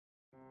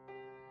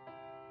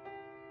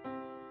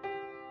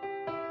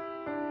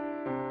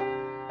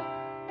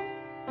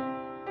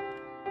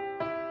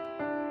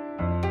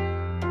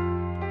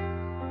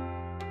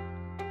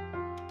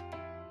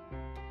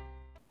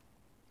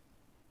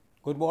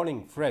Good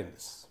morning,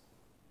 friends.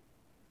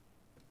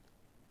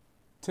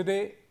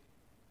 Today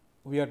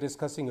we are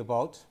discussing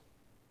about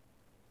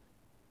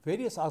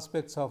various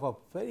aspects of a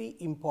very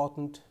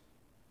important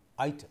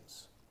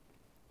items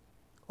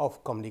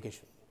of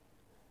communication.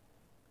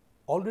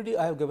 Already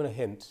I have given a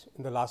hint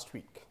in the last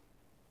week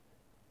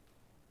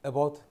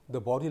about the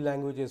body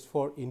languages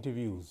for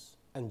interviews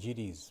and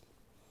GDs.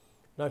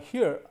 Now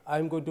here I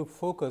am going to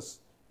focus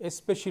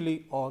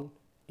especially on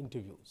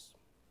interviews.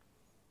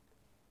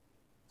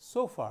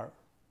 So far,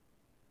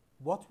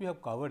 what we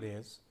have covered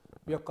is,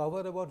 we have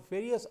covered about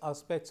various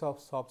aspects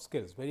of soft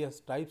skills, various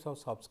types of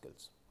soft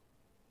skills,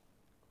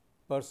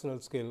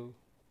 personal skill,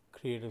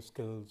 creative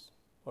skills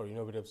or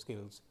innovative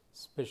skills,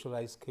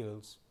 specialized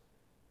skills.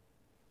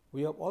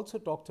 We have also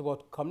talked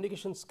about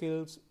communication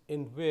skills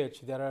in which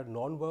there are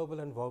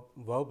non-verbal and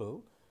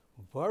verbal.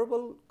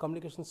 Verbal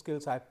communication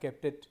skills I have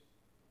kept it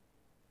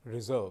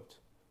reserved,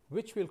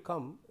 which will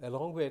come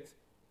along with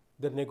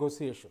the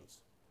negotiations.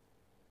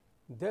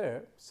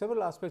 There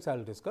several aspects I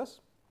will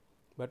discuss,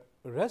 but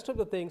rest of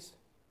the things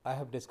I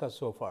have discussed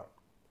so far.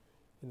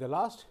 In the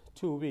last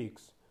 2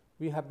 weeks,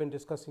 we have been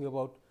discussing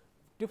about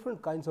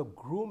different kinds of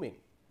grooming,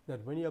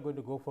 that when you are going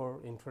to go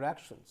for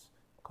interactions,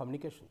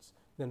 communications,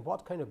 then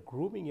what kind of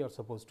grooming you are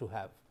supposed to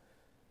have.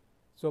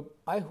 So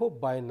I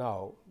hope by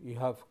now you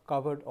have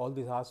covered all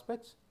these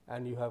aspects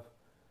and you have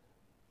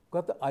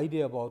got the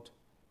idea about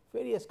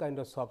various kinds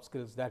of soft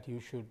skills that you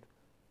should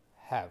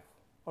have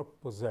or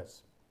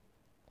possess.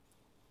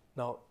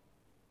 Now,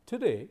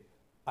 today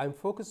I am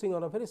focusing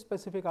on a very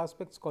specific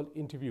aspects called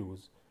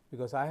interviews,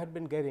 because I had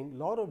been getting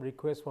a lot of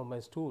requests from my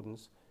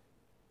students,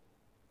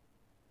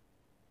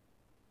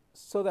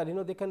 so that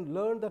they can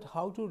learn that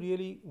how to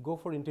really go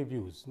for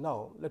interviews.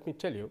 Now, let me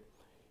tell you,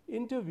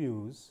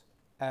 interviews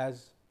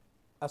as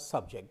a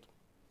subject,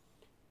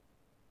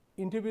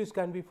 interviews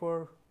can be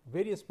for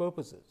various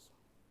purposes.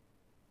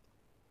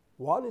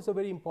 One is a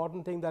very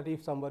important thing, that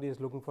if somebody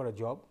is looking for a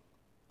job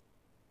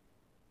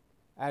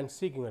and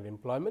seeking an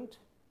employment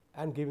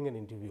and giving an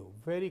interview,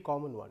 very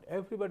common one.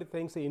 Everybody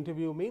thinks the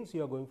interview means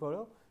you are going for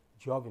a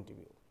job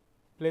interview,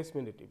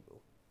 placement interview.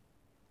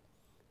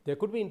 There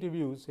could be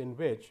interviews in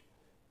which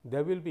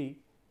there will be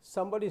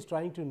somebody is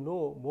trying to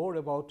know more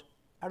about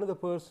another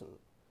person,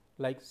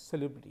 like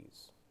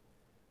celebrities.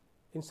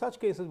 In such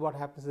cases, what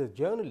happens is,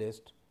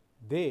 journalists,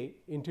 they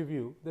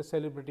interview the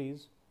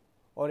celebrities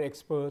or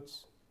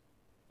experts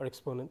or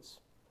exponents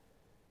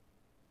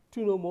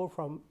to know more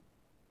from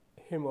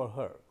him or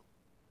her.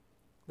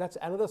 That's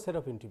another set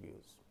of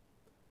interviews.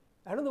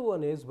 Another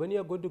one is when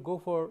you are going to go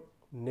for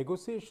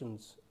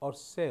negotiations or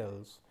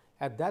sales.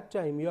 At that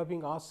time, you are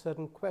being asked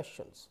certain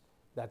questions.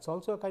 That's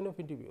also a kind of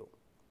interview.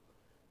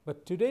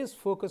 But today's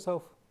focus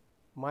of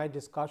my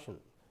discussion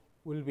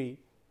will be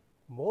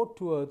more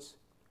towards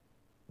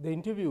the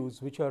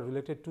interviews which are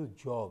related to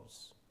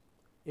jobs,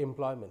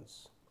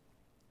 employments,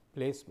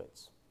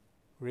 placements,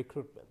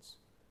 recruitments.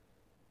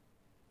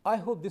 I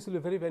hope this will be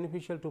very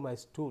beneficial to my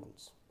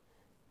students,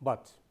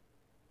 but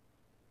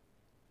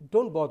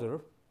don't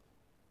bother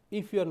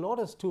if you are not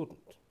a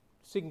student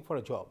seeking for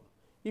a job.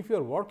 If you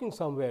are working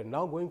somewhere,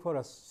 now going for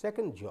a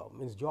second job,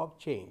 means job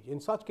change. In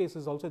such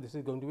cases also, this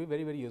is going to be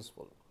very, very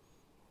useful.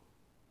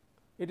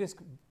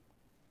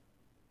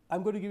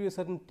 I'm going to give you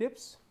certain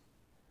tips.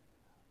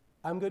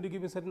 I'm going to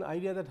give you a certain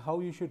idea that how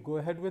you should go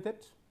ahead with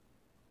it,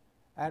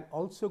 and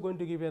also going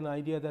to give you an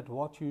idea that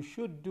what you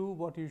should do,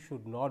 what you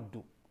should not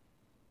do.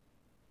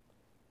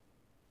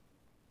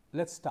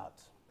 Let's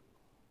start.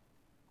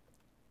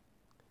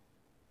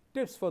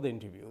 Tips for the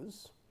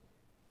interviews.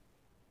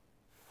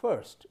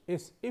 First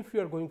is, if you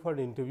are going for an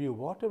interview,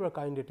 whatever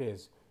kind it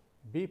is,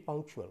 be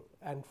punctual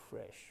and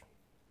fresh.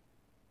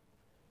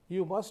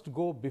 You must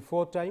go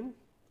before time,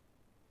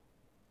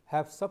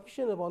 have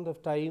sufficient amount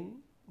of time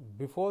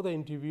before the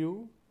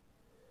interview,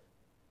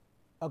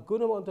 a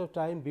good amount of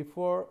time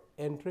before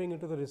entering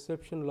into the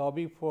reception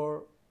lobby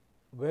for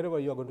wherever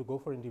you are going to go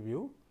for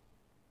interview.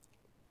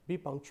 Be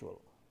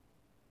punctual.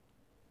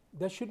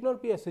 There should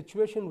not be a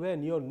situation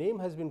when your name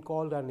has been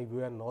called and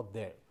you are not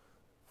there.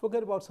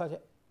 Forget about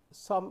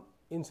some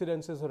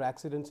incidences or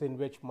accidents in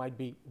which might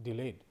be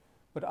delayed,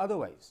 but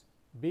otherwise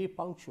be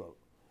punctual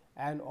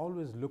and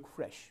always look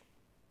fresh.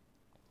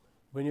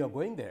 When you are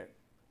going there,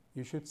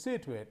 you should see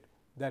to it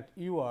that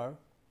you are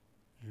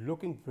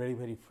looking very,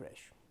 very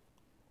fresh.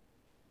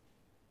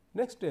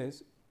 Next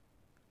is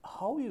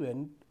how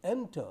you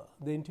enter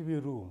the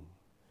interview room.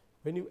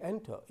 When you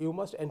enter, you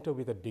must enter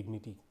with a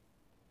dignity.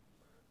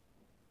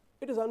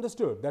 It is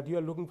understood that you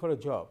are looking for a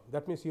job.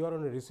 That means you are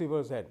on a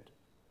receiver's end.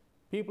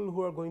 People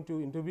who are going to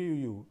interview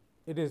you,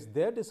 it is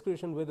their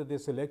discretion whether they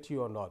select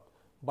you or not,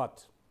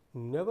 but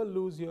never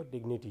lose your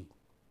dignity.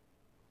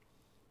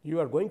 You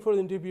are going for the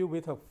interview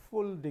with a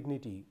full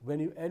dignity. When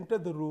you enter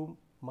the room,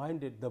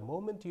 mind it, the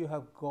moment you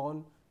have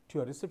gone to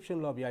a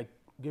reception lobby, I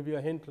gave you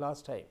a hint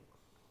last time,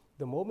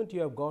 the moment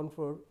you have gone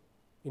for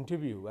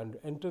interview and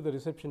enter the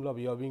reception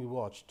lobby, you are being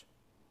watched.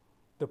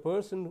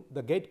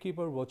 The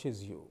gatekeeper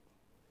watches you.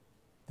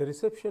 The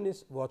reception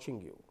is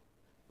watching you.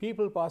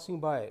 People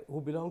passing by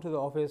who belong to the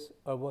office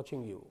are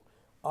watching you.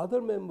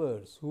 Other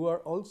members who are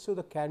also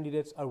the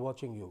candidates are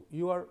watching you.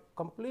 You are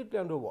completely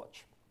under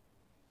watch.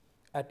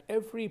 At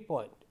every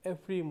point,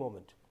 every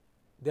moment,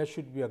 there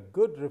should be a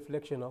good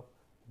reflection of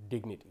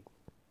dignity.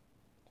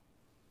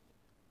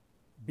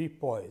 Be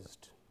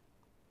poised.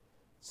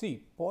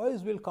 See,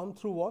 poise will come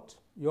through what?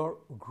 Your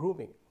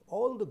grooming.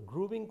 All the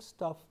grooming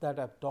stuff that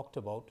I've talked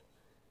about,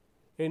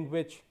 in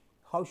which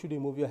how should you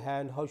move your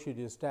hand, how should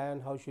you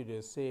stand, how should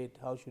you sit,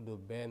 how should you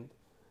bend,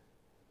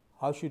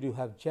 how should you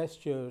have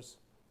gestures,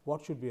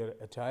 what should be your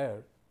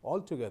attire,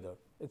 altogether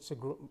it's a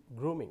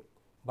grooming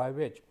by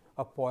which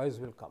a poise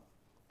will come.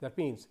 That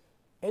means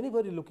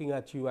anybody looking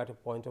at you at a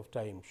point of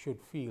time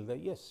should feel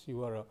that yes,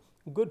 you are a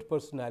good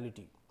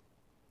personality,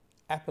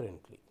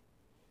 apparently.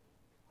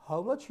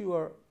 How much you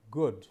are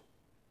good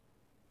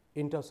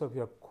in terms of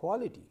your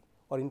quality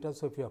or in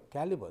terms of your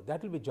caliber,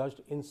 that will be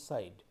judged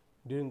inside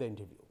during the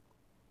interview.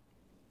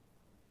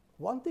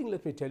 One thing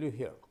let me tell you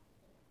here,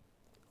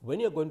 when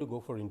you are going to go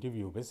for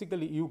interview,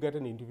 basically you get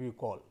an interview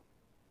call.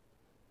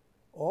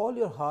 All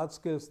your hard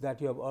skills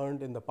that you have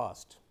earned in the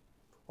past,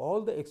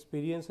 all the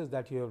experiences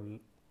that you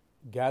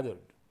have gathered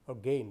or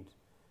gained,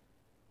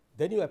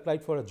 then you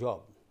applied for a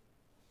job.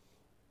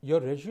 Your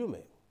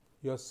resume,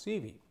 your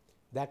CV,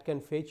 that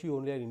can fetch you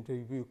only an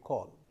interview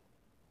call.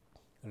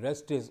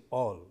 Rest is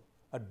all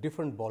a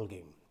different ball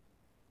game.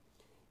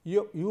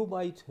 You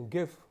might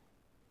give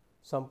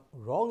some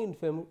wrong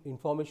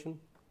information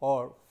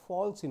or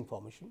false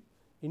information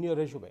in your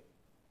resume.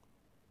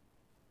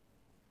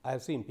 I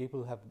have seen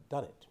people have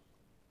done it.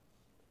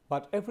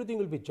 But everything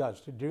will be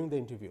judged during the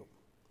interview.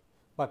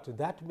 But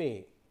that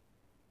may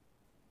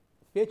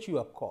fetch you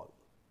a call.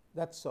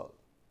 That's all.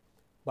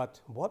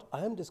 But what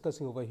I am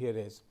discussing over here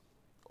is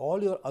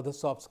all your other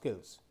soft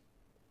skills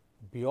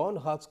beyond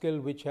hard skill,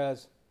 which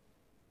has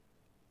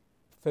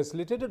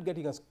facilitated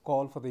getting a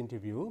call for the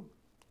interview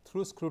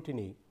through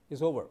scrutiny,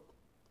 is over.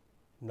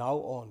 Now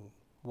on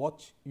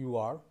what you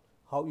are,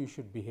 how you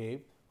should behave,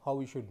 how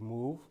you should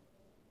move,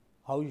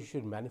 how you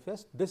should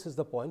manifest. This is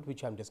the point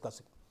which I am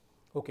discussing.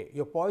 Okay,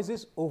 your poise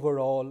is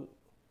overall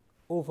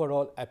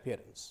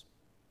appearance.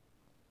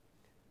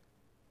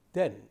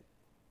 Then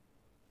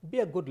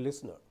be a good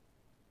listener.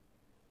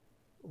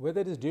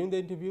 Whether it is during the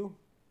interview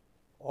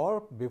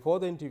or before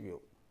the interview,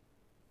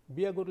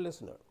 be a good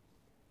listener.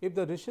 If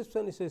the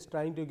receptionist is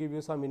trying to give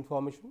you some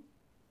information,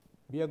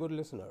 be a good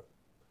listener.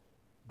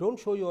 Don't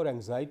show your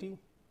anxiety,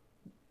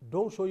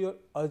 don't show your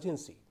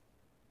urgency,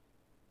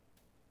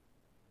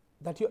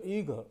 that you're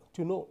eager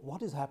to know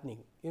what is happening,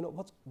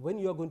 when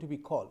you are going to be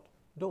called.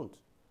 Don't.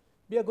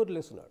 Be a good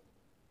listener.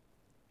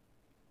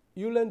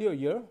 You lend your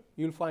ear,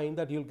 you'll find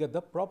that you'll get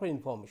the proper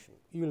information.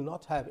 You will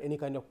not have any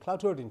kind of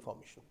cluttered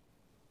information.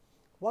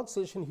 One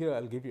suggestion here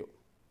I'll give you.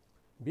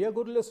 Be a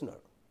good listener,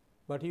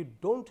 but you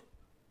don't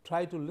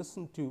try to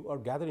listen to or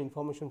gather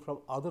information from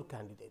other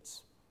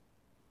candidates.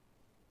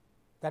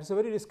 That's a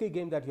very risky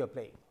game that you're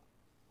playing.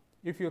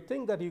 If you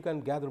think that you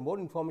can gather more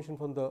information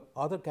from the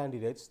other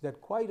candidates,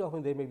 that quite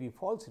often there may be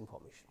false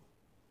information.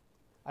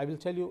 I will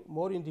tell you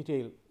more in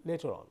detail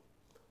later on,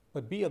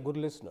 but be a good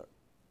listener.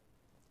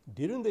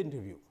 During the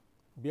interview,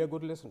 be a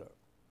good listener.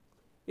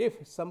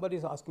 If somebody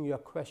is asking you a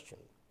question,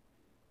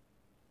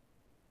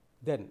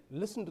 then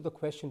listen to the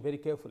question very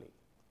carefully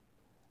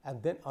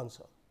and then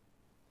answer.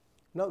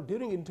 Now,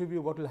 during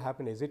interview, what will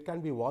happen is it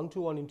can be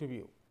one-to-one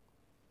interview.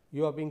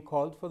 You are being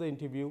called for the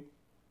interview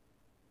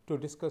to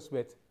discuss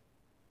with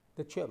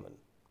the chairman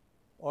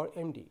or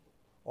MD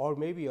or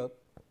maybe a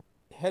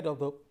head of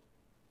the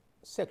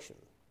section.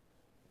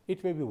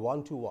 It may be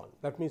one-to-one.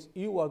 That means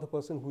you are the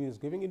person who is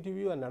giving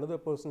interview and another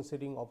person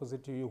sitting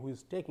opposite to you who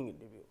is taking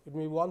interview. It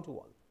may be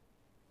one-to-one.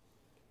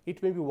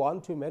 It may be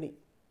one-to-many.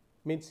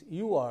 Means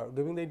you are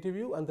giving the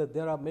interview and that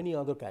there are many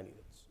other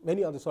candidates,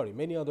 many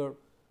other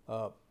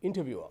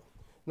interviewer.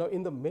 Now,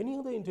 in the many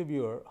other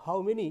interviewer,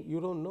 how many you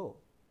don't know.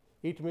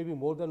 It may be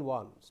more than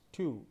 1,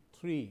 2,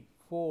 3,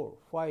 4,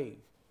 5,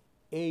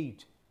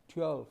 8,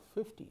 12,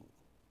 15.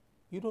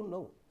 You don't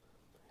know.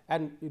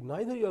 And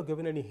neither you are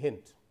given any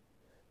hint.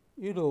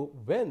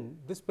 When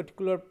this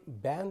particular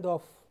band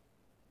of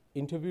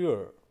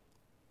interviewer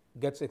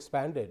gets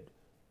expanded,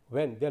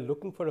 when they are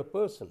looking for a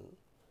person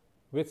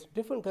with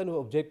different kind of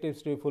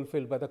objectives to be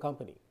fulfilled by the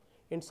company.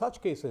 In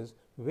such cases,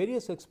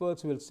 various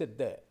experts will sit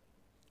there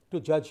to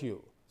judge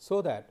you, so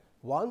that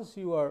once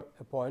you are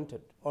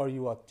appointed or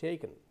you are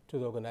taken to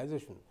the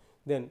organization,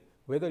 then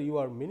whether you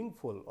are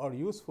meaningful or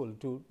useful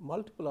to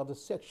multiple other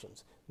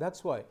sections.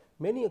 That's why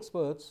many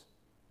experts,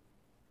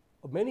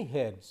 many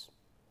heads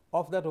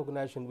of that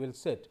organization will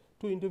sit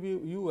to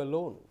interview you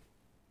alone.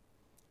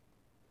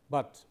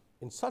 But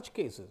in such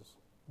cases,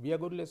 be a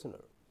good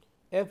listener.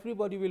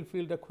 Everybody will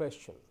field a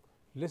question.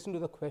 Listen to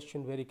the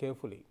question very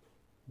carefully.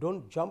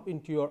 Don't jump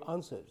into your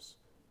answers.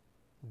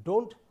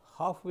 Don't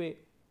halfway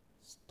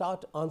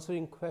start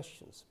answering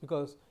questions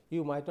because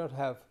you might not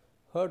have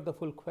heard the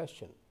full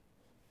question.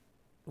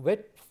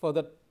 Wait for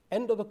the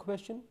end of the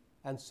question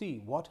and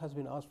see what has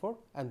been asked for,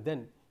 and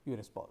then you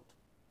respond.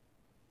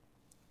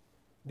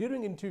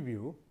 During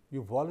interview,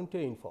 you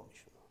volunteer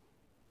information.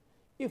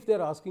 If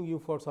they're asking you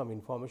for some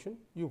information,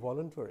 you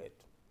volunteer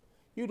it.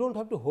 You don't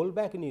have to hold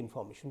back any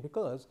information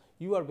because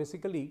you are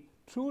basically,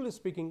 truly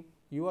speaking,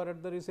 you are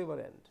at the receiver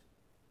end.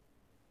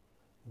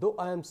 Though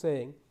I am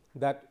saying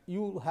that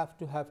you have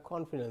to have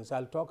confidence,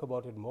 I'll talk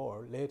about it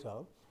more later,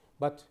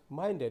 but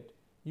mind it,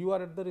 you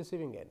are at the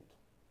receiving end.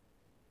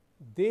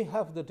 They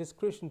have the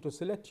discretion to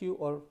select you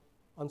or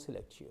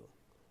unselect you.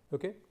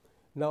 Okay?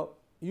 Now,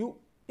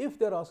 if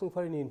they're asking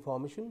for any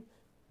information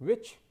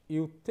which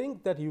you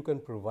think that you can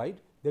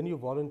provide, then you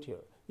volunteer.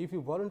 If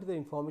you volunteer the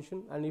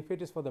information and if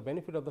it is for the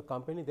benefit of the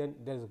company, then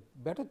there is a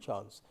better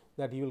chance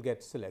that you will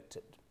get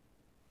selected.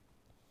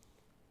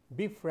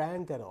 Be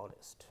frank and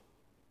honest.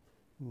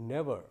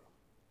 Never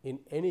in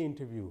any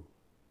interview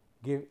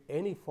give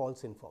any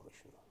false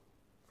information.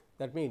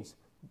 That means,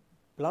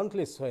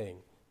 bluntly saying,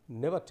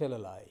 never tell a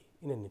lie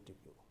in an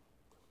interview.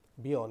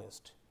 Be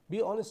honest.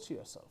 Be honest to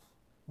yourself.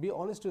 Be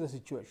honest to the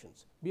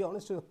situations. Be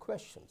honest to the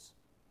questions.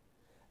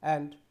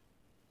 And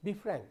be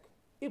frank.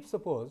 If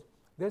suppose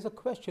there's a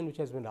question which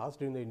has been asked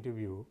during the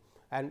interview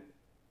and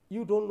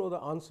you don't know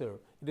the answer,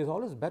 it is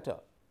always better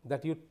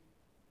that you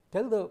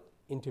tell the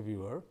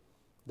interviewer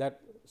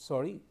that,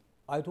 sorry,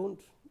 I don't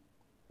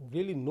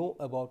really know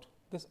about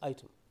this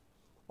item,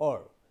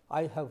 or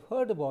I have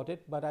heard about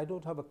it but I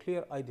don't have a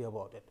clear idea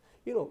about it.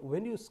 You know,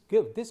 when you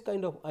give this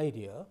kind of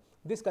idea,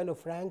 this kind of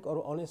frank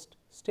or honest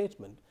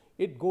statement,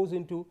 it goes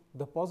into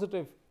the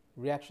positive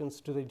reactions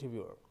to the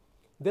interviewer.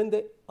 Then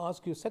they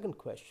ask you second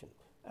question,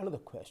 another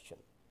question,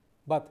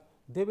 but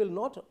they will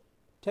not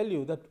tell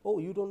you that, oh,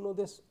 you don't know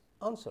this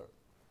answer.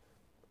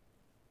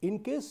 In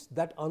case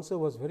that answer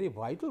was very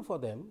vital for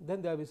them,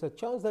 then there is a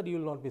chance that you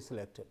will not be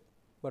selected.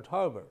 But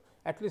however,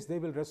 at least they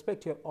will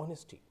respect your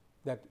honesty,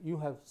 that you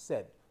have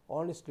said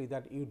honestly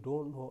that you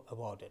don't know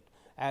about it.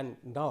 And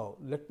now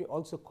let me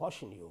also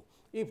caution you,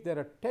 if there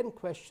are 10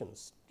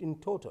 questions in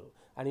total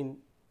and in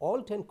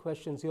all 10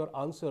 questions your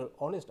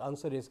honest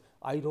answer is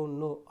I don't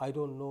know,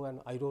 and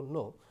I don't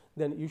know,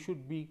 then you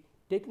should be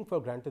taken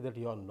for granted that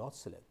you are not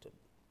selected.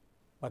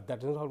 But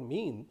that does not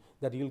mean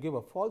that you will give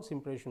a false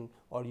impression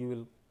or you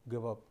will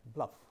give a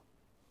bluff.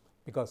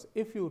 Because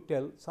if you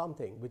tell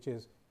something which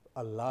is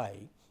a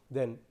lie,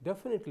 then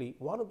definitely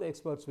one of the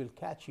experts will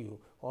catch you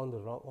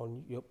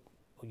on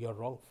your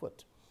wrong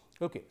foot.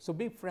 Okay, so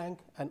be frank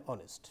and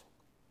honest.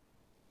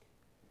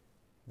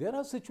 There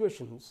are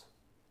situations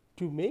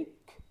to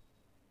make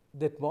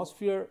the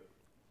atmosphere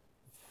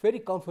very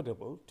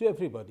comfortable to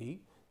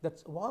everybody,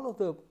 that one of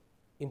the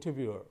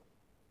interviewer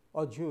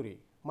or jury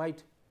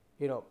might,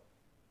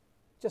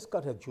 just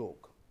cut a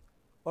joke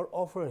or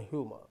offer a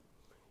humor.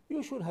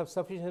 You should have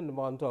sufficient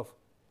amount of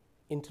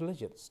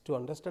intelligence to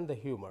understand the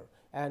humor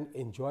and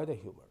enjoy the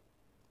humor.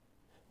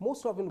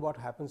 Most often what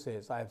happens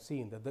is, I have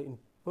seen that the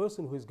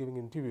person who is giving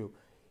interview,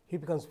 he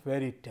becomes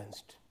very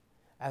tensed,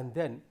 and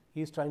then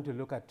he is trying to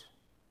look at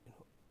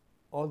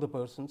all the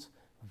persons,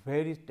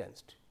 very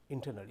tensed,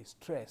 internally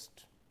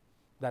stressed,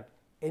 that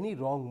any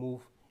wrong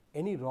move,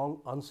 any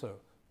wrong answer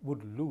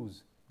would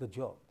lose the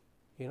job.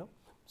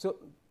 So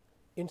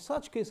in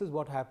such cases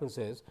what happens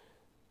is,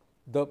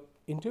 the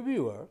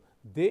interviewer,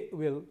 they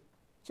will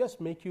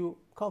just make you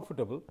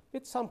comfortable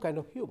with some kind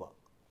of humor.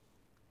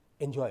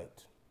 Enjoy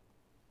it,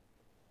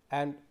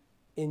 and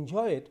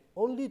enjoy it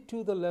only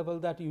to the level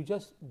that you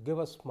just give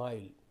a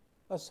smile,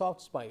 a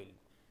soft smile.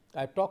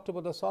 I talked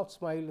about the soft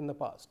smile in the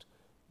past.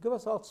 Give a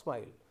soft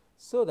smile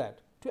so that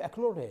to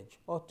acknowledge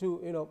or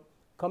to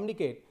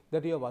communicate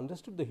that you have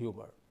understood the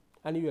humor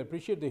and you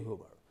appreciate the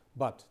humor.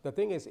 But the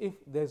thing is, if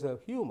there's a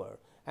humor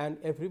and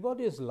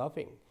everybody is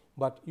laughing,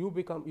 but you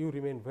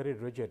remain very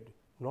rigid,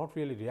 not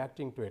really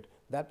reacting to it,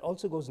 that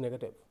also goes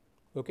negative.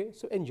 Okay,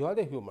 so enjoy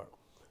the humor.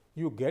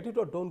 You get it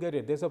or don't get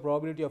it, there's a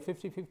probability of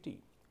 50-50.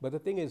 But the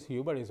thing is,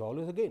 humor is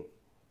always a gain.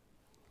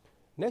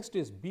 Next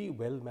is be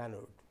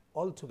well-mannered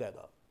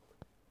altogether.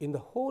 In the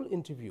whole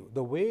interview,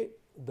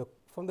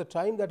 from the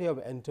time that you have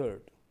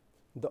entered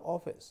the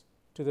office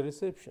to the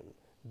reception,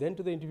 then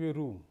to the interview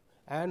room,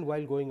 and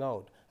while going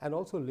out, and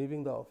also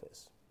leaving the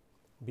office,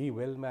 be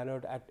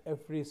well-mannered at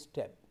every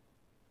step.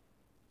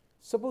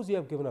 Suppose you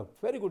have given a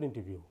very good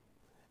interview,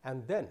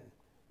 and then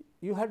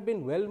you had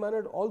been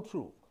well-mannered all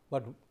through,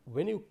 but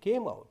when you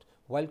came out,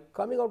 while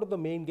coming out of the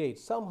main gate,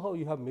 somehow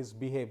you have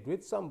misbehaved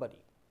with somebody,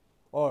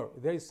 or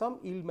there is some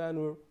ill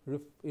manner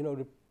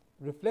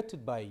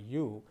reflected by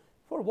you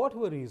for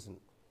whatever reason,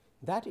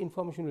 that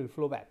information will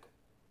flow back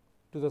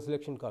to the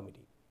selection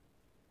committee.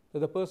 So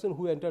the person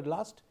who entered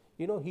last,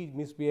 he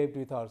misbehaved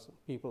with our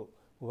people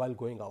while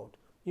going out.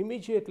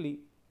 Immediately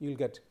you'll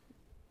get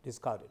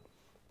discarded.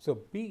 So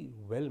be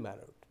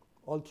well-mannered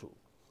all through.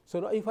 So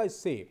now if I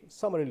say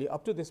summarily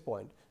up to this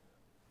point,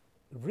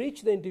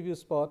 reach the interview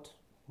spot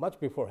much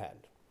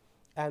beforehand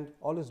and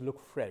always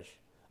look fresh.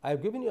 I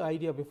have given you an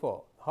idea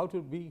before how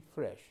to be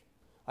fresh.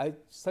 I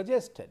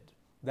suggested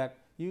that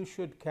you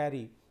should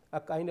carry a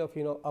kind of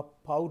a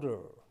powder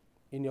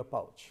in your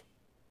pouch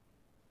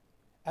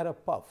and a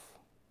puff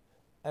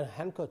and a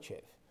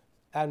handkerchief,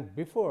 and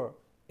before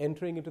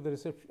entering into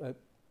the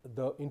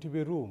the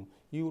interview room,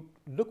 you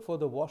look for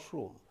the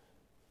washroom,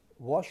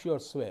 wash your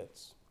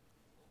sweats,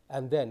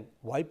 and then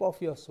wipe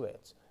off your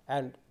sweats,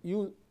 and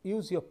you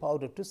use your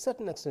powder to a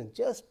certain extent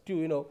just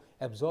to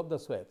absorb the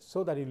sweat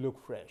so that you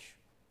look fresh.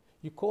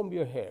 You comb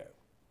your hair,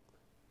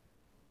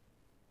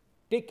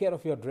 take care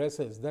of your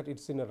dresses that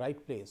it's in the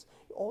right place.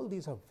 All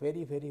these are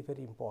very, very,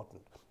 very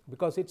important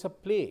because it's a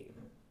play.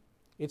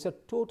 It's a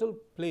total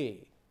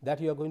play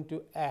that you are going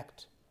to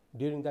act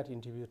during that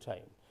interview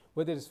time,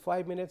 whether it's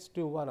 5 minutes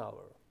to 1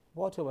 hour,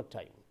 whatever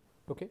time.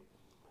 Okay.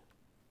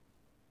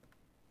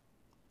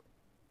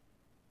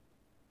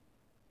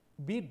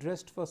 Be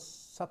dressed for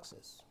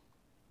success.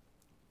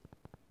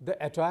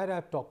 The attire I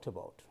have talked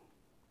about.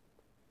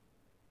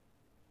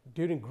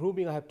 During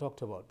grooming, I have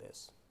talked about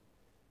this.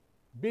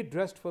 Be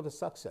dressed for the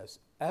success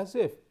as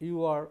if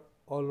you are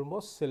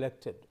almost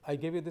selected. I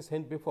gave you this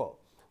hint before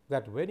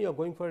that when you are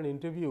going for an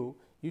interview,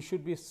 you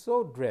should be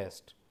so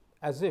dressed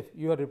as if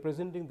you are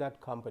representing that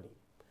company.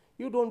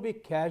 You don't be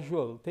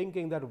casual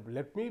thinking that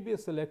let me be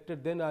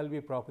selected, then I'll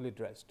be properly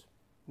dressed.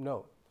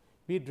 No,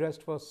 be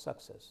dressed for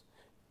success.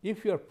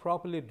 If you are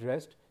properly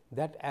dressed,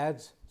 that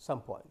adds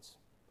some points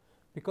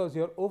because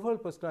your overall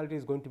personality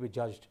is going to be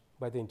judged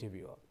by the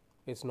interviewer.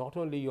 It's not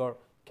only your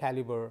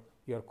caliber,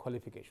 your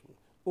qualification.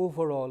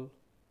 Overall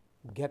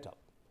get up,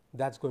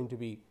 that's going to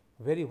be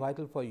very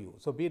vital for you.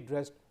 So be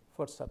dressed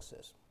for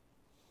success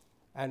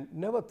and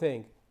never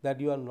think that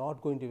you are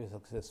not going to be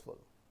successful.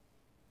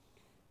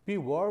 Be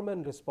warm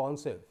and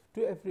responsive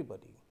to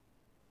everybody.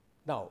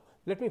 Now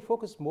let me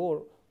focus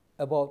more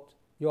about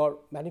your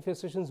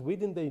manifestations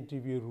within the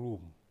interview room.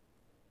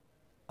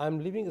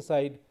 I'm leaving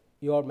aside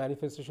your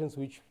manifestations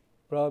which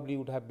probably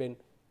would have been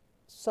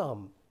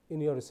some in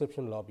your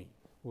reception lobby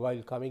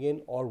while coming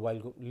in or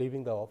while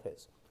leaving the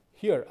office.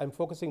 Here, I'm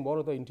focusing more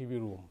on the interview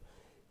room.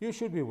 You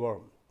should be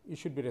warm. You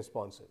should be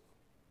responsive.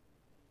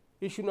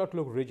 You should not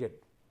look rigid.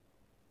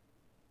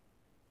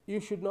 You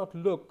should not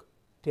look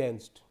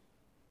tensed.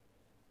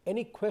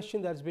 Any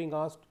question that's being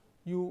asked,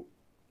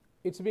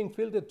 it's being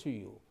filtered to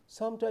you.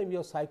 Sometimes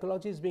your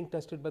psychology is being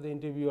tested by the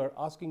interviewer,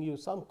 asking you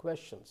some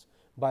questions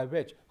by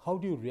which, how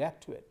do you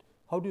react to it?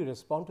 How do you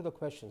respond to the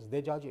questions?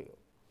 They judge you.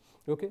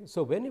 Okay,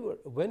 so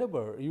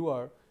whenever you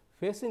are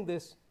facing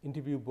this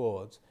interview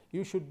boards,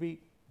 you should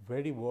be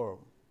very warm.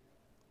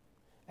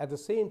 At the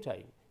same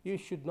time, you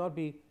should not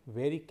be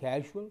very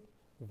casual,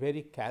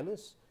 very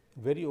callous,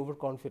 very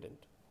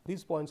overconfident.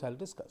 These points I'll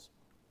discuss.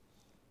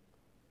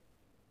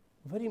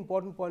 Very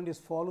important point is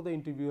follow the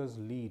interviewer's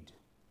lead.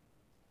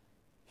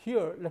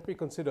 Here, let me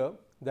consider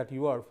that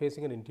you are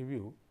facing an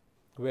interview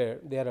where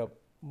there are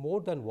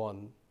more than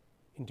one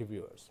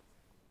interviewers.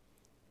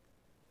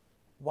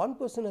 One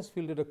person has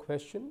fielded a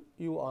question,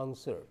 you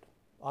answered.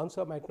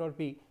 Answer might not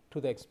be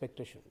to the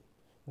expectation.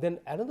 Then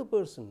another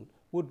person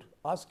would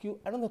ask you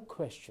another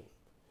question,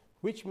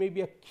 which may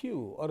be a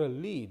cue or a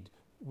lead,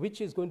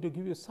 which is going to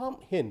give you some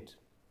hint.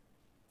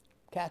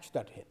 Catch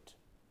that hint.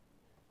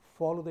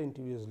 Follow the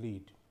interviewer's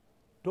lead.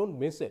 Don't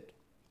miss it.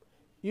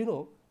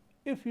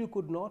 If you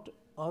could not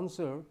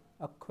answer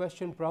a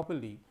question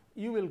properly,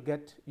 you will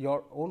get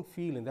your own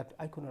feeling that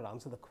I could not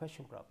answer the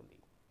question properly.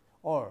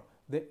 Or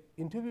the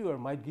interviewer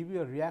might give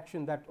you a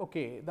reaction that,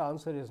 okay, the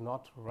answer is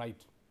not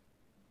right.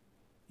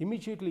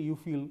 Immediately you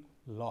feel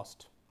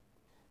lost.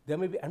 There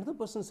may be another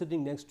person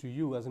sitting next to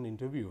you as an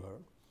interviewer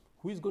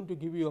who is going to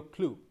give you a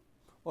clue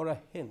or a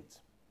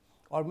hint,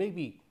 or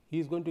maybe he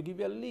is going to give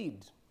you a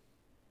lead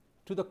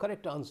to the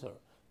correct answer,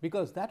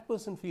 because that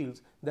person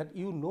feels that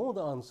you know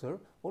the answer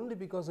only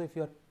because of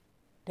your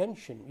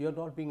tension, you are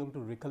not being able to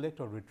recollect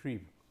or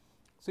retrieve.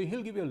 So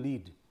he'll give you a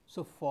lead.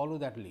 So follow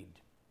that lead.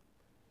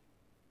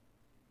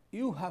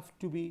 You have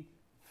to be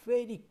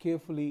very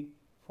carefully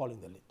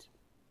following the lead.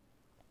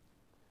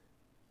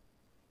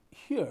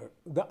 Here,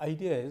 the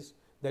idea is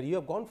that you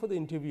have gone for the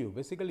interview.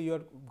 Basically, you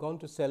are going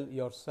to sell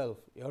yourself.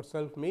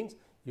 Yourself means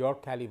your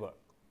caliber.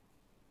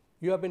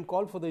 You have been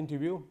called for the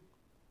interview.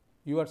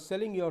 You are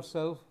selling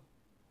yourself,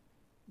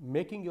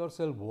 making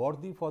yourself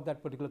worthy for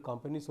that particular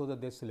company so that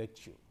they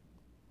select you.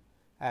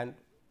 And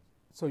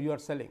so you are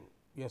selling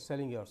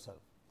yourself.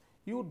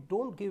 You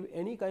don't give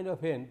any kind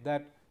of hint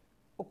that,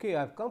 okay,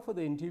 I've come for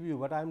the interview,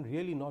 but I'm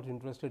really not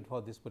interested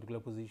for this particular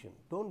position.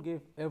 Don't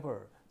give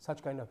ever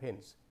such kind of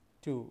hints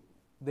to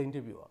the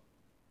interviewer,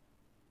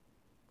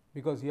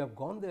 because you have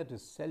gone there to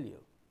sell you.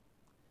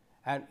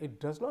 And it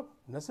does not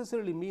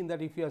necessarily mean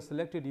that if you are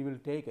selected, you will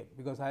take it,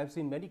 because I have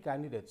seen many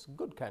candidates,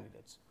 good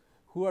candidates,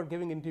 who are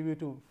giving interview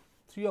to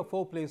 3 or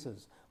 4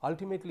 places.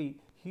 Ultimately,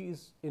 he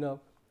is in a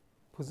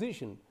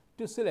position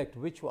to select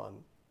which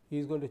one he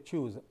is going to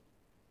choose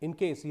in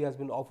case he has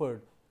been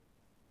offered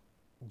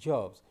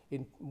jobs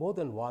in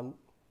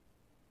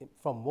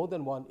from more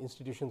than one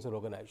institutions or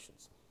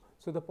organizations.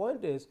 So the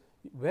point is,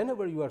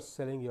 whenever you are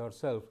selling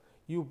yourself,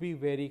 you be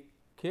very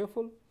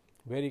careful,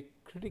 very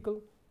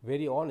critical,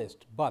 very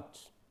honest. But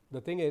the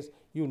thing is,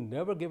 you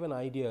never give an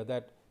idea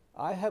that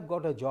I have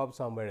got a job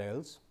somewhere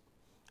else.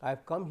 I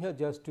have come here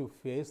just to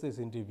face this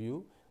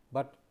interview,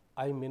 but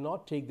I may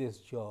not take this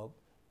job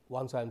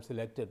once I am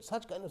selected.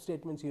 Such kind of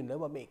statements you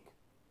never make.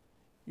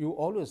 you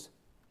always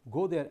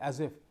go there as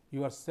if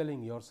you are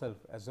selling yourself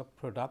as a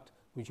product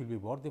which will be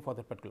worthy for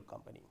that particular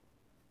company.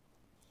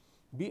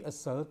 Be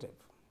assertive.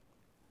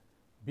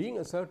 Being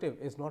assertive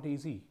is not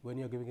easy when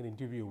you are giving an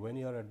interview, when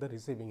you are at the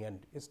receiving end.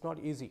 It's not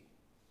easy.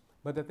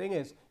 But the thing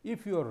is,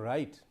 if you are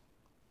right,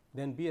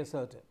 then be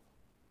assertive.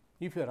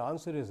 If your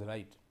answer is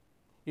right,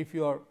 if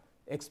your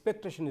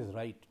expectation is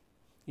right,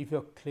 if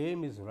your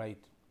claim is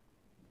right,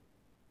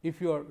 if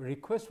your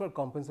request for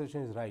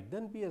compensation is right,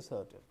 then be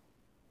assertive.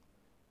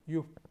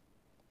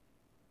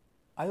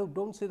 I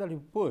don't say that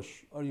you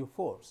push or you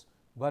force,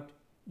 but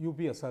you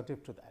be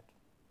assertive to that,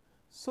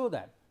 so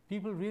that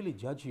people really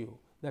judge you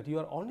that you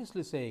are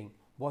honestly saying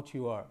what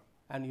you are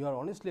and you are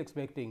honestly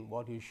expecting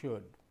what you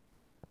should.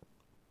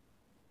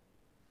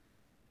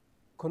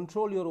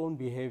 Control your own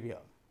behavior.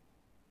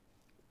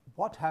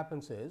 What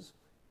happens is,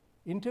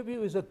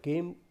 interview is a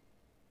game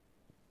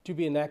to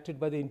be enacted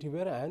by the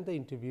interviewer and the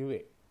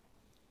interviewee.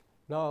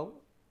 Now,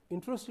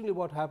 interestingly,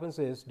 what happens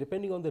is,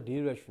 depending on the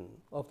duration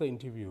of the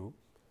interview,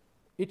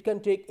 it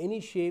can take any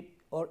shape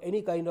or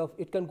any kind of,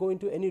 it can go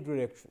into any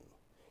direction.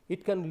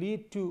 It can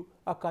lead to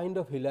a kind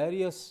of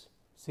hilarious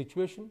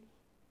situation.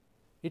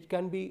 It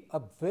can be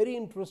a very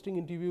interesting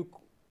interview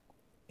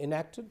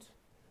enacted.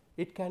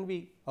 It can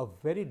be a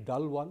very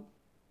dull one.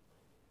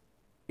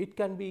 It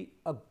can be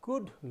a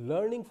good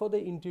learning for the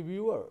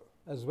interviewer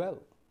as well.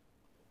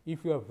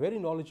 If you are very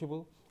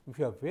knowledgeable, if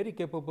you are very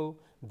capable,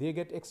 they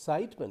get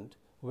excitement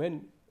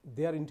when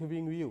they are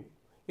interviewing you.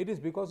 It is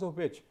because of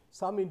which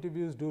some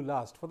interviews do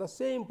last for the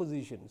same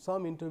position.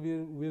 Some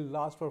interview will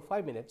last for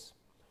 5 minutes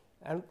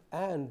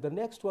and the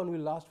next one will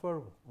last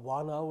for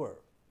 1 hour.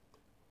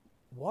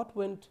 What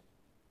went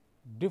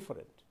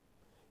different?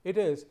 It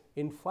is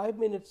in 5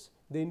 minutes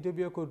the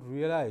interviewer could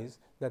realize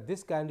that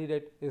this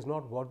candidate is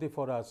not worthy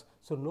for us,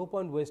 so no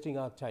point wasting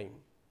our time.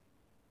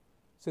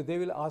 So they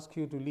will ask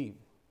you to leave.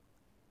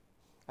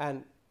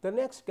 And the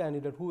next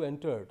candidate who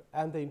entered,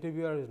 and the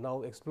interviewer is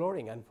now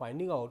exploring and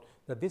finding out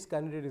that this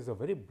candidate is a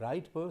very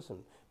bright person,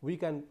 we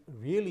can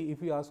really,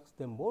 if we ask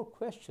them more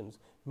questions,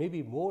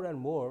 maybe more and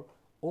more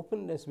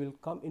openness will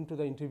come into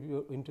the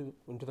interview,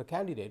 into the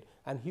candidate,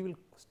 and he will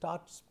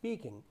start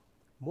speaking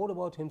more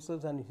about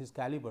himself and his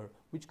caliber,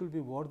 which could be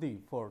worthy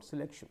for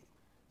selection.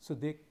 So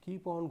they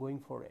keep on going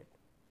for it.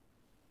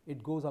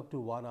 It goes up to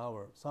 1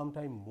 hour,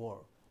 sometime more,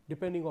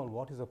 depending on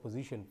what is the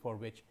position for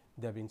which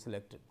they have been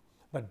selected.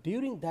 But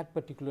during that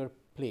particular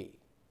play,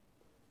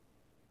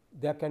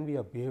 there can be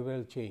a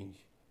behavioral change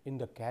in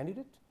the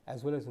candidate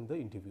as well as in the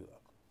interviewer.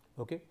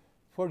 Okay?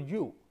 For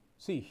you,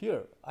 see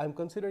here, I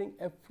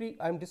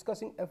am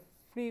discussing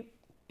every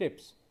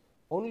tips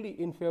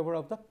only in favor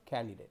of the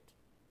candidate.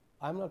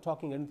 I am not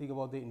talking anything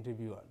about the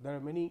interviewer. There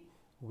are many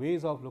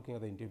ways of looking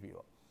at the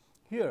interviewer.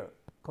 Here,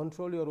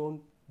 control your own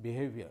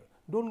behavior.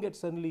 Don't get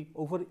suddenly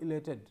over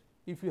elated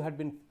if you had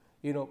been,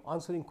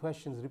 answering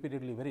questions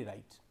repeatedly very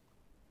right.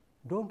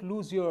 Don't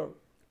lose your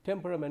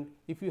temperament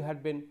if you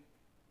had been,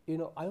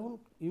 I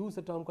won't use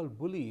the term called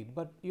bullied,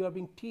 but you are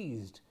being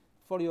teased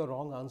for your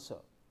wrong answer.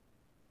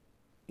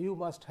 You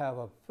must have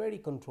a very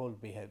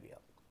controlled behavior.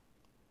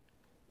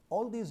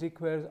 All these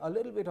requires a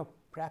little bit of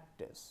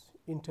practice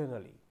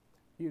internally.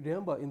 You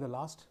remember in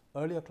the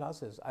earlier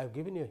classes, I have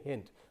given you a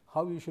hint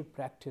how you should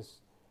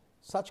practice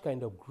such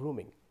kind of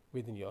grooming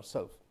within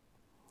yourself.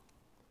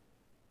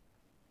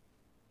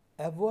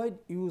 Avoid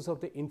use of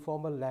the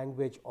informal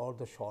language or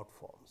the short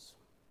forms.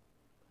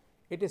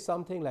 It is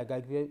something like,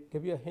 I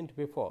gave you a hint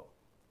before,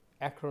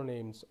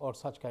 acronyms or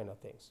such kind of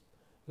things.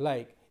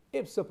 Like,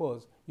 if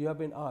suppose you have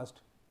been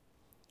asked,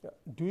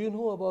 do you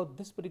know about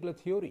this particular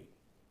theory?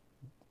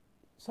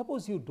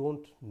 Suppose you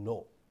don't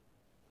know,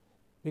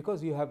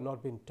 because you have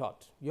not been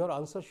taught. Your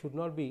answer should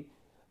not be,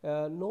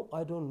 no,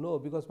 I don't know,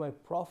 because my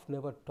prof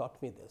never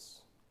taught me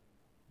this.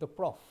 The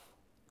prof,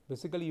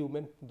 basically you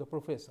meant the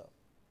professor.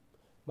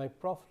 My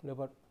prof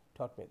never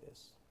taught me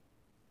this.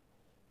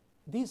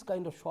 These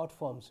kind of short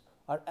forms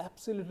are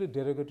absolutely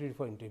derogatory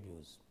for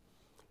interviews.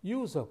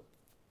 Use a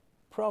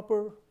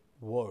proper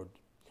word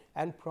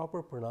and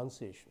proper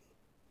pronunciation.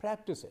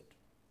 Practice it.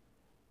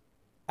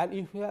 And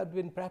if you have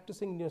been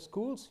practicing in your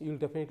schools, you will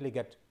definitely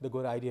get the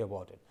good idea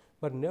about it.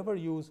 But never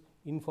use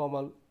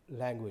informal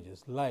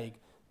languages. Like,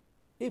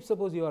 if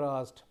suppose you are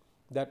asked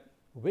that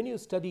when you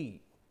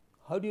study,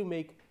 how do you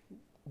make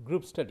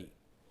group study?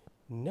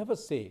 Never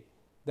say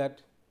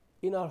that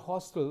in our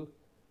hostel,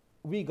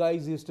 we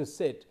guys used to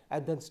sit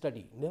and then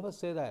study. Never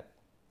say that.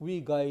 We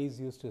guys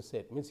used to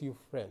sit, means you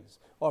friends,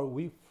 or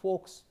we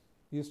folks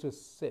used to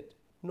sit.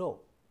 No.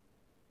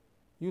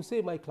 You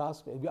say my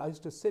classmates, I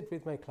used to sit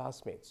with my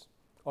classmates,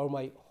 or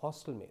my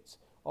hostel mates,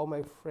 or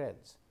my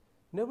friends.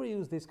 Never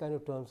use these kind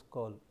of terms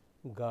called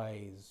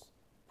guys,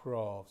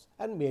 profs,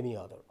 and many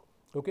other.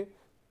 Okay?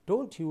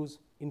 Don't use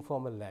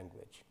informal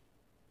language.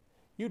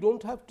 You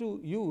don't have to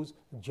use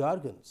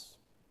jargons,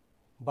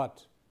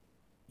 but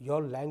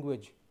your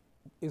language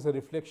is a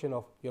reflection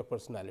of your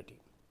personality.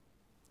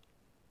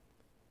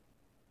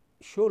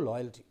 Show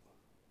loyalty.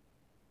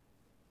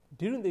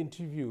 During the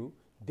interview,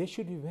 they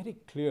should be very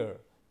clear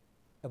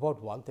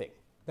about one thing,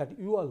 that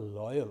you are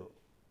loyal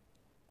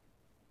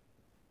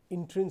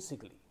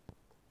intrinsically.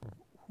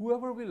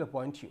 Whoever will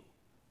appoint you,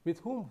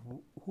 with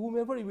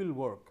whomever you will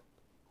work,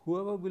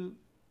 whoever will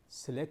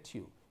select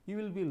you, you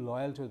will be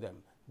loyal to them.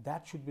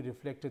 That should be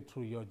reflected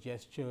through your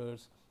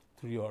gestures,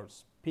 through your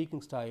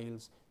speaking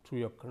styles, through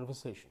your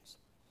conversations.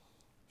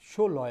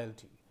 Show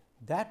loyalty.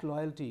 That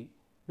loyalty,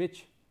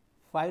 which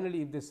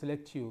finally, if they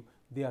select you,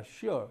 they are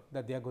sure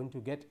that they are going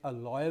to get a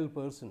loyal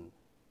person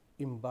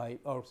imbibed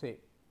or say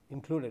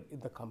included in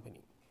the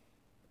company.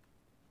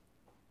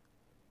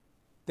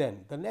 Then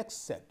the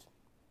next set,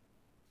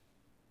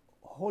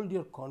 hold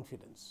your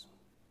confidence.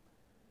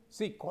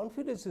 See,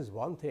 confidence is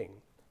one thing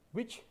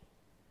which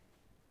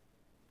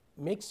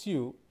makes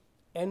you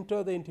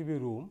enter the interview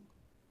room,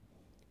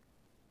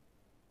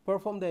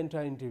 perform the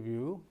entire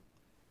interview,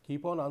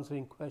 keep on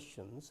answering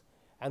questions,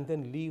 and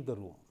then leave the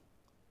room.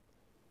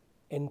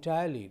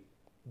 Entirely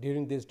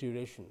during this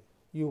duration,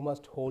 you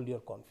must hold your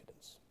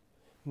confidence.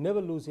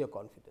 Never lose your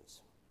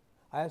confidence.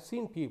 I have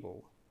seen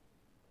people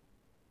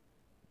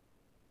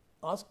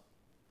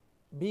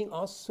being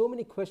asked so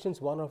many questions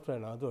one after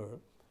another,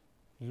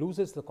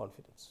 loses the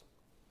confidence.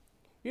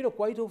 You know,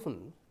 quite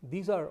often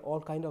these are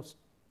all kind of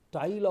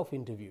style of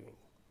interviewing.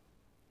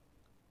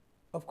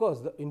 Of course,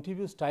 the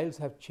interview styles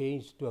have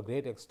changed to a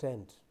great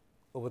extent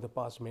over the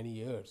past many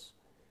years.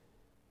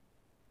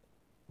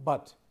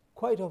 But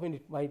quite often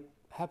it might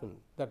happen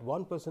that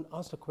one person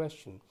asked a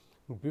question,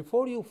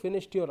 before you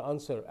finished your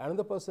answer,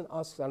 another person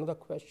asks another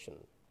question,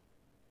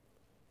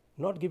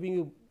 not giving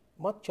you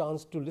much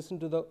chance to listen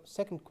to the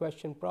second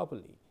question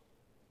properly,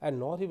 and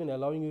not even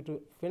allowing you to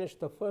finish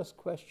the first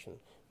question.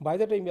 By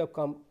the time you have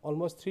come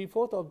almost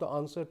 3/4 of the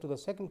answer to the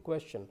second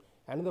question,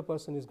 another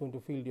person is going to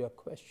field your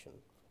question.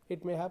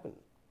 It may happen.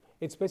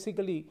 It's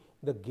basically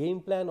the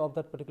game plan of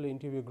that particular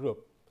interview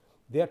group.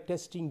 They are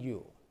testing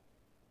you.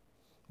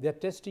 They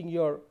are testing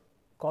your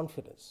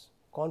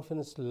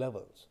confidence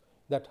levels,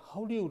 that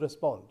how do you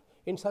respond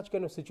in such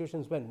kind of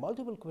situations when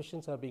multiple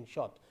questions are being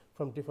shot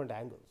from different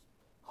angles.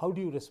 How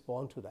do you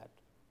respond to that?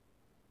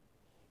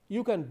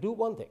 You can do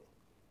one thing.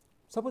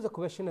 Suppose a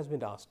question has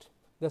been asked.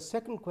 The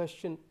second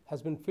question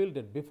has been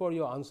fielded before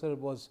your answer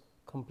was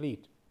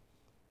complete.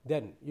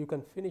 Then you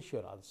can finish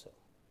your answer.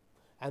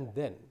 And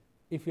then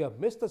if you have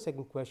missed the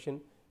second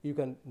question, you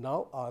can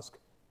now ask,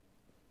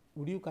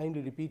 would you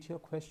kindly repeat your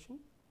question?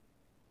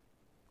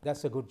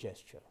 That's a good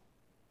gesture.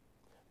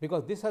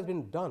 Because this has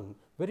been done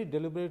very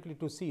deliberately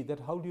to see that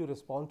how do you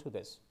respond to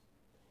this.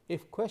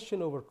 If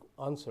question over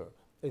answer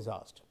is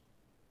asked,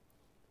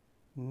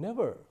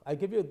 never, I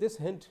gave you this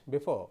hint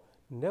before,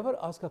 never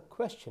ask a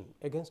question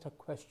against a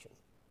question.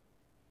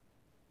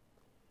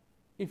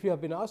 If you have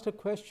been asked a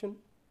question,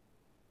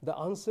 the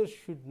answer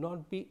should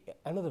not be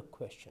another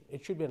question,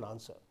 it should be an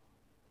answer.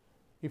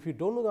 If you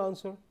don't know the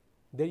answer,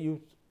 then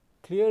you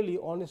clearly,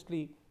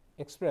 honestly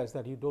express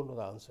that you don't know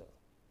the answer.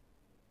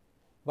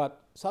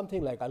 But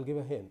something like, I'll give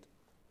a hint.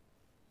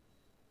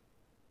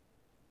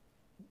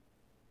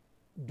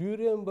 Do you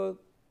remember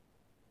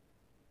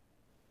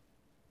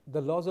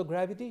the laws of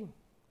gravity?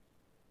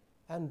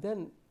 And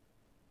then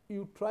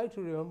you try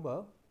to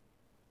remember,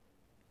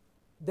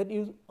 then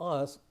you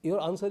ask,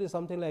 your answer is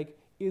something like,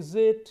 is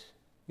it,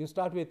 you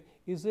start with,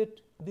 is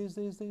it this?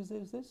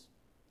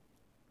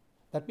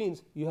 That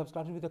means you have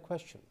started with a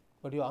question,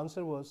 but your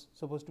answer was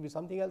supposed to be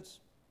something else.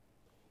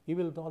 You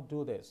will not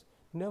do this.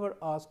 Never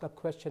ask a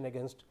question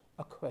against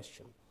a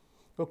question.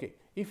 Okay,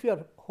 if you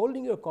are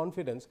holding your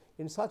confidence,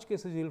 in such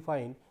cases you will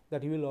find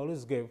that you will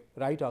always give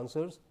right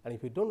answers, and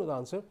if you don't know the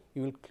answer,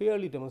 you will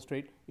clearly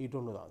demonstrate you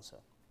don't know the answer.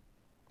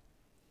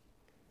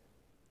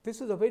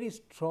 This is a very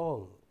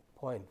strong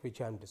point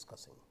which I am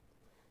discussing.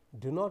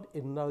 Do not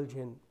indulge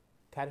in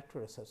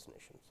character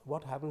assassinations.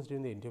 What happens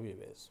during the interview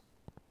is,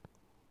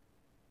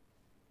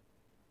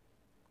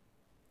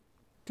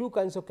 two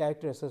kinds of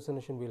character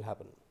assassination will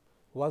happen.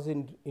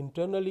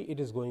 Internally it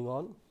is going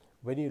on.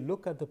 When you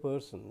look at the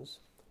persons,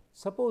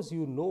 suppose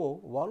you know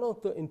one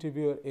of the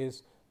interviewer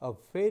is a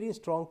very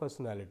strong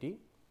personality,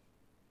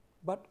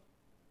 but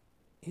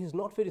he is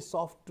not very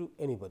soft to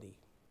anybody,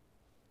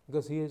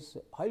 because he is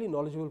a highly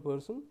knowledgeable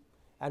person,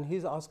 and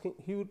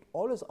he would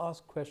always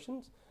ask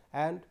questions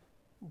and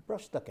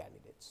brush the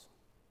candidates.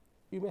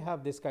 You may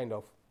have this kind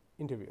of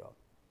interviewer.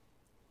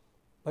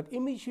 But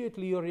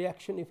immediately your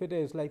reaction, if it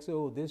is like, so,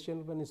 oh, this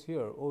gentleman is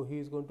here, oh, he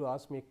is going to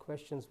ask me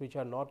questions which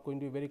are not going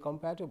to be very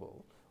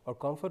compatible or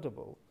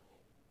comfortable,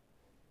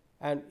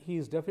 and he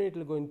is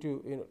definitely going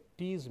to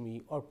tease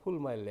me or pull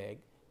my leg.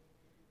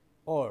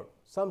 Or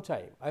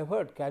sometime I've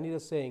heard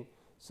candidates saying,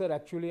 sir,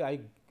 actually I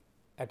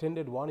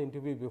attended one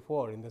interview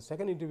before. In the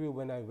second interview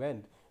when I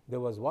went, there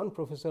was one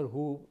professor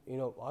who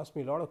asked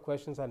me a lot of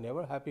questions. I'm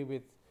never happy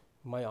with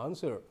my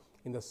answer.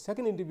 In the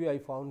second interview I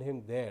found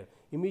him there.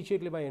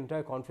 Immediately my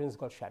entire confidence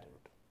got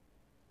shattered.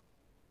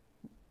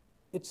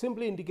 It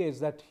simply indicates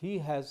that he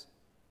has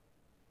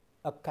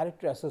a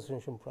character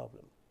assassination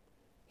problem.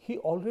 He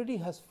already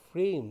has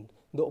framed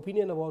the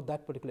opinion about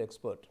that particular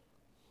expert.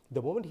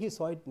 The moment he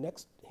saw it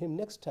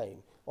next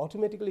time,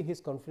 automatically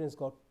his confidence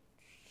got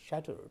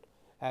shattered,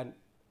 and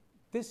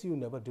This you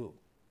never do.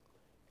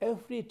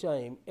 Every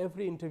time,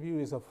 every interview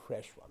is a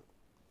fresh one.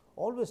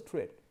 Always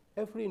treat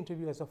every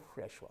interview as a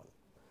fresh one.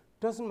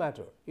 Doesn't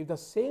matter if the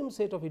same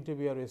set of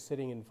interviewer is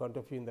sitting in front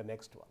of you in the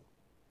next one.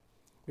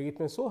 It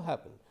may so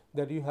happen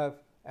that you have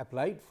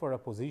applied for a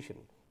position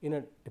in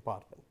a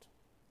department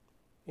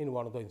in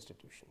one of the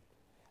institutions,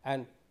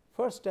 and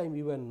first time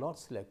you were not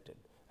selected,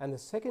 and the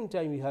second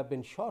time you have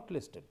been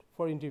shortlisted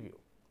for interview,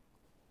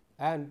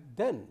 and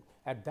then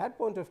at that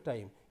point of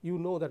time you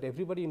know that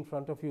everybody in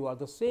front of you are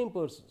the same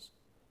persons.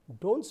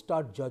 Don't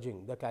start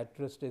judging the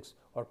characteristics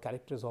or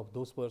characters of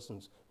those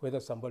persons whether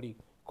somebody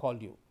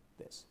called you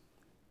this.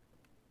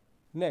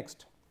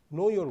 Next,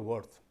 know your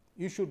worth.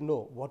 You should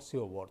know what's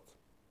your worth.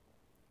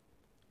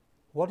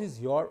 What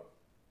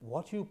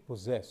you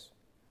possess,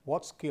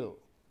 what skill,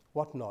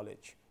 what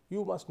knowledge.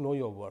 You must know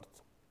your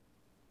worth.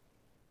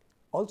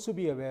 Also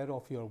be aware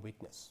of your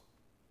weakness.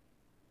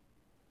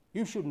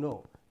 You should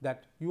know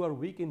that you are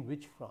weak in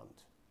which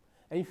front.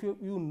 And if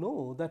you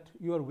know that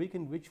you are weak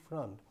in which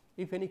front,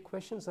 if any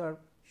questions are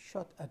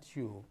shot at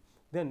you,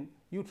 then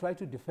you try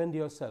to defend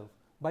yourself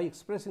by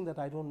expressing that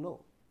I don't know.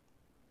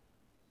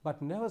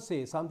 But never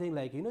say something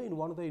like, in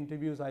one of the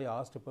interviews I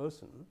asked a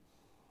person,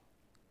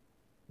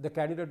 the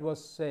candidate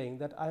was saying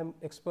that I am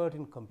expert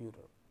in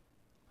computer.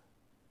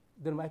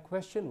 Then my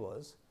question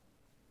was,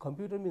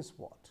 computer means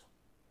what?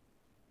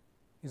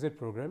 Is it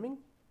programming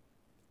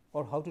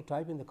or how to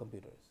type in the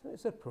computer? So I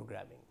said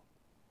programming.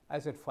 I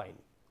said fine.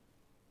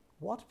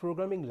 What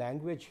programming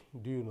language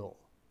do you know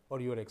or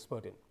you are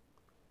expert in?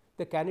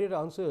 The candidate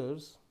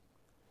answers,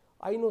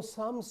 I know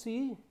some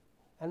C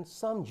and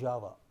some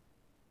Java.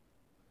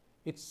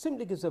 It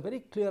simply gives a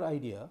very clear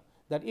idea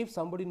that if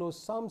somebody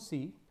knows some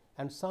C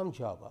and some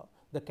Java,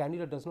 the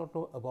candidate does not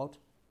know about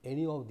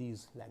any of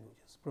these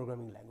languages,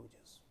 programming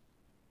languages.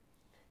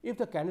 If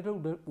the candidate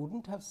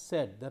wouldn't have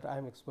said that I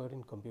am expert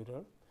in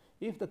computer,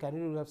 if the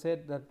candidate would have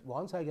said that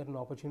once I get an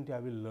opportunity I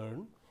will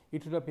learn,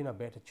 it would have been a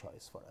better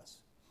choice for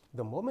us.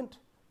 The moment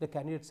the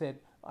candidate said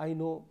I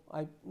know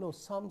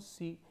some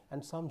C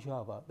and some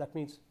Java, that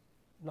means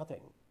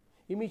nothing.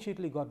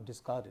 Immediately got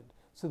discarded.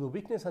 So the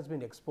weakness has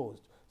been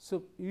exposed.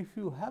 So if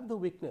you have the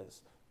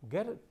weakness,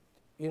 get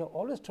it,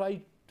 always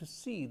try to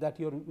see that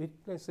your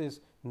weakness is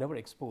never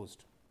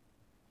exposed.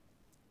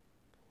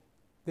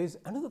 There is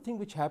another thing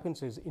which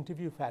happens is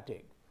interview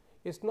fatigue.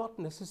 It's not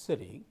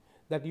necessary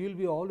that you will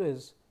be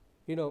always,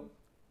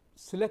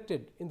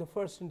 selected in the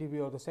first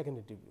interview or the second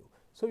interview.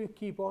 So you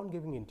keep on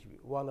giving interview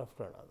one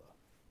after another.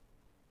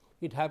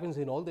 It happens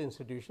in all the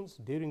institutions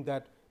during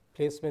that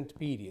placement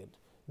period.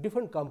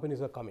 Different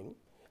companies are coming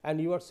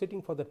and you are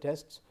sitting for the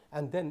tests,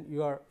 and then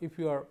if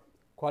you are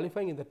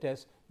qualifying in the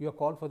test, you are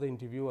called for the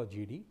interview or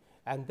GD,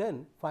 and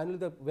then finally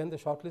when the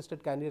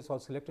shortlisted candidates or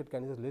selected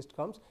candidates list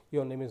comes,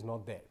 your name is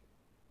not there.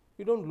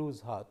 You don't lose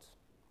heart.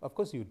 Of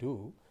course you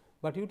do,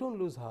 but you don't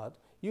lose heart.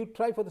 You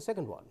try for the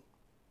second one.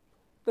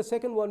 The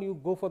second one you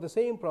go for the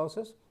same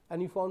process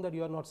and you found that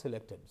you are not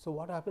selected. So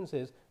what happens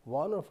is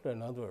one after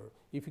another,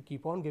 if you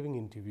keep on giving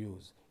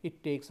interviews,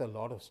 it takes a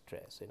lot of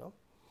stress,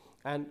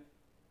 and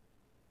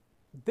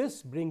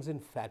this brings in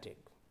fatigue.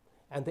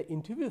 And the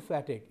interview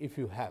fatigue, if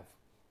you have,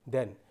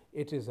 then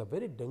it is a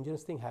very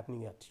dangerous thing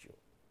happening at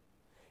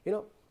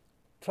you.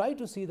 Try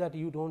to see that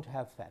you don't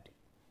have fatigue.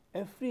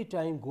 Every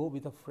time go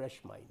with a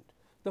fresh mind.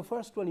 The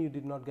first one you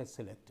did not get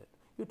selected.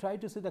 You try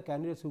to see the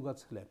candidates who got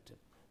selected.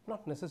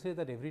 Not necessary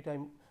that every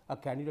time a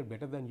candidate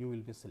better than you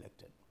will be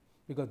selected,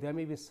 because there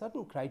may be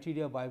certain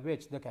criteria by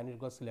which the candidate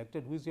got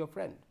selected who is your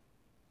friend.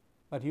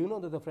 But you know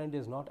that the friend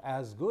is not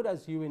as good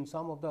as you in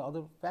some of the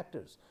other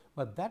factors,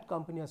 but that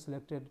company has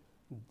selected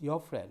your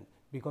friend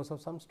because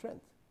of some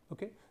strength.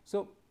 Okay,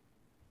 so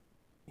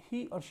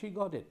he or she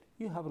got it,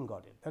 you haven't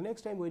got it. The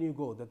next time when you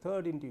go, the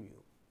third interview,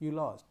 you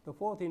lost. The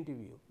fourth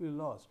interview, you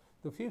lost.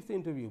 The fifth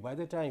interview, by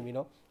the time,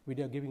 we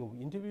are giving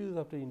interviews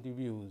after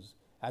interviews,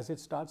 as it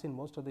starts in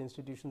most of the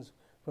institutions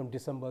from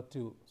December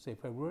to say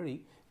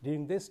February.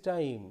 During this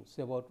time,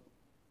 say about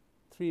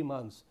 3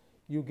 months,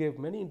 you gave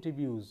many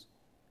interviews,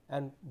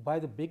 and by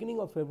the beginning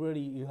of February,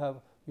 you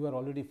are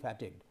already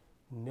fatigued.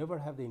 Never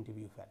have the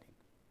interview fatigue.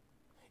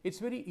 It's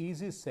very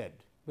easy said,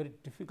 very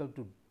difficult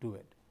to do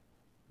it.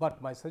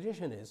 But my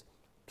suggestion is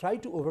try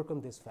to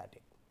overcome this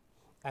fatigue.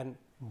 And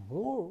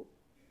more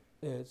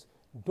is,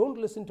 don't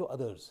listen to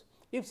others.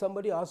 If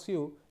somebody asks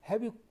you,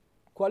 have you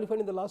qualified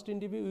in the last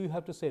interview, you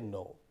have to say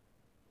no.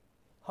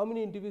 How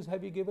many interviews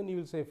have you given? You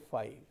will say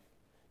 5.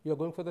 You are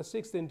going for the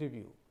 6th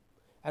interview,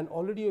 and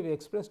already you have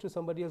expressed to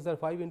somebody else that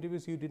 5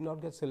 interviews you did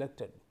not get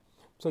selected.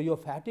 So your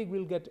fatigue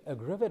will get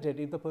aggravated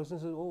if the person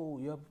says, oh,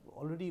 you have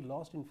already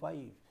lost in 5.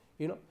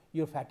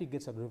 Your fatigue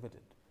gets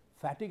aggravated.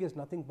 Fatigue is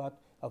nothing but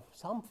of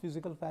some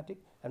physical fatigue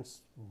and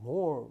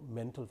more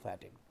mental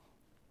fatigue.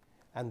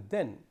 And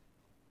then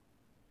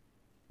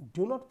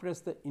do not press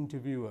the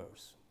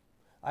interviewers.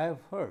 I have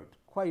heard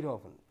quite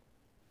often,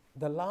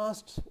 the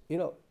last,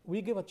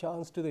 we give a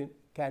chance to the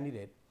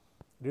candidate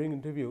during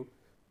interview.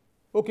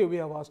 Okay, we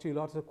have asked you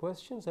lots of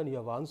questions and you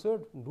have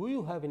answered. Do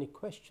you have any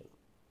question?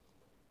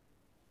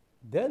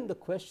 Then the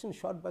question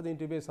shot by the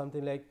interviewer is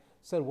something like,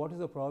 sir, what is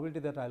the probability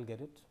that I'll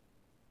get it?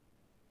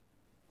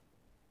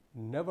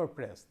 Never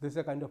press. This is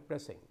a kind of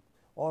pressing.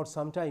 Or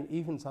sometimes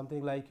even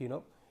something like,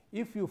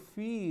 if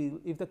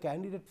the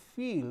candidate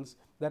feels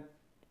that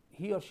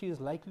he or she is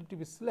likely to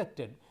be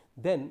selected,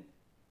 then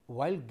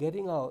while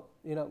getting out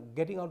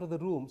of the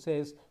room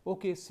says,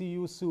 okay, see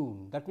you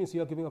soon. That means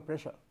you are giving a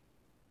pressure.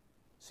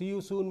 See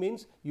you soon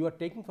means you are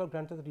taking for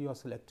granted that you are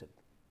selected.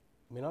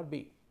 May not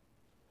be.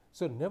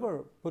 So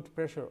never put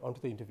pressure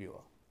onto the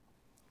interviewer.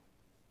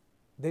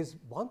 There's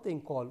one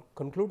thing called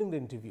concluding the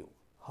interview.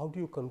 How do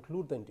you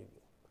conclude the interview?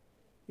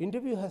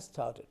 Interview has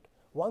started.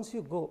 Once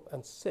you go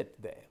and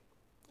sit there,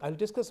 I'll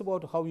discuss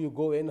about how you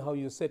go in, how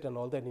you sit and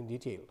all that in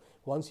detail.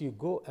 Once you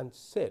go and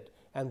sit,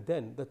 and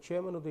then the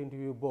chairman of the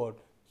interview board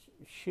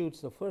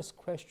shoots the first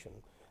question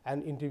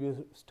and interview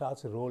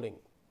starts rolling.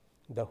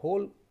 The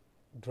whole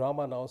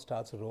drama now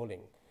starts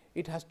rolling.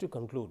 It has to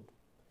conclude,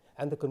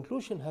 and the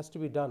conclusion has to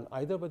be done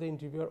either by the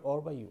interviewer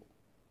or by you.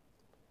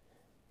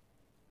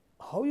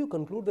 How you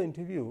conclude the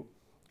interview,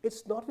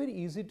 it's not very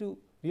easy to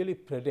really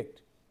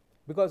predict,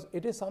 because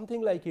it is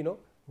something like,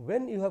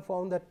 when you have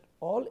found that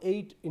all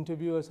 8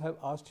 interviewers have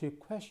asked you a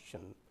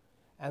question,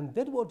 and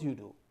then what do you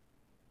do?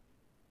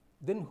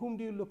 Then whom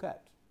do you look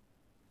at?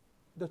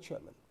 The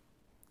chairman.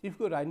 If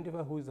you could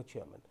identify who is the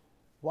chairman.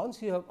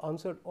 Once you have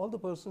answered all the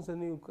persons,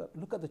 then you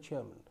look at the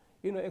chairman,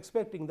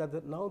 expecting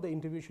that now the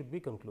interview should be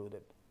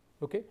concluded.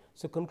 Okay?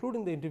 So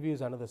concluding the interview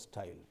is another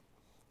style.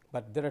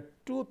 But there are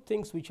 2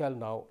 things which I'll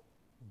now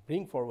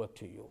bring forward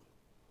to you.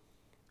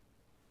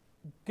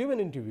 Give an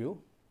interview,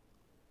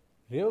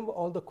 remember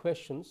all the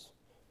questions,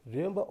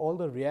 remember all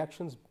the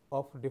reactions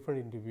of a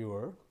different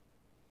interviewer,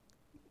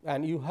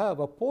 and you have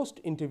a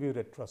post-interview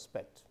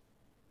retrospect.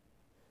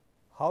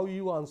 How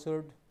you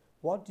answered,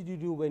 what did you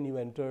do when you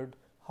entered,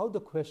 how the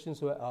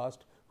questions were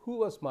asked, who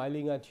was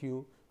smiling at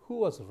you, who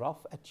was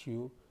rough at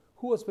you,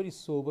 who was very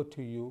sober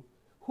to you,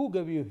 who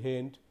gave you a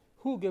hint,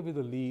 who gave you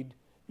the lead.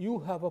 You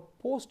have a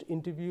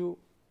post-interview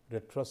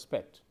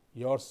retrospect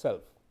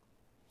yourself,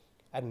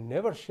 and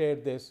never share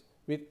this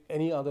with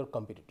any other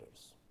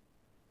competitors.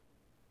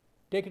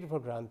 Take it for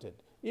granted.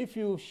 If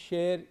you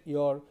share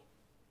your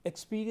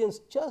experience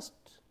just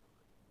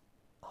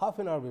half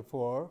an hour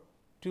before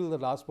till the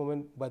last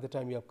moment, by the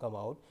time you have come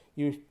out,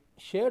 you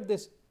share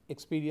this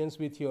experience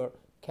with your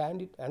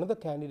another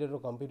candidate or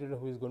competitor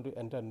who is going to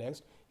enter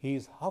next, he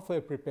is halfway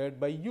prepared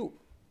by you.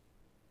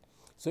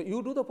 So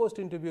you do the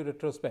post-interview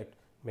retrospect,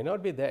 may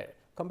not be there,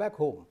 come back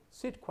home,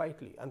 sit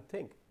quietly and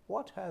think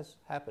what has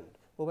happened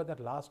over that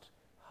last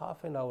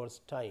half an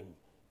hour's time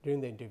during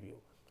the interview.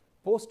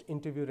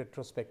 Post-interview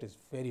retrospect is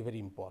very, very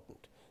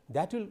important.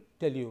 That will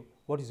tell you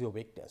what is your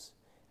weakness.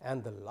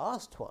 And the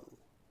last one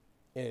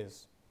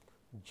is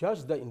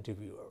judge the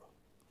interviewer.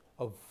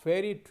 A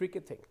very tricky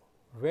thing,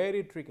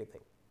 very tricky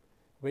thing.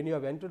 When you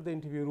have entered the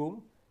interview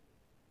room,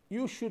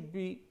 you should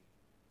be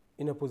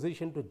in a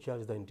position to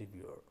judge the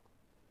interviewer.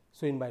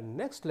 So in my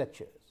next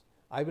lectures,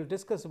 I will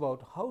discuss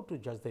about how to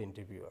judge the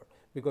interviewer,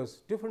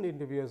 because different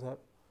interviewers are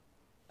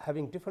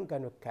having different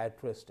kind of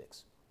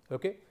characteristics.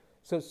 Okay?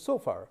 So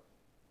far,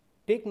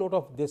 take note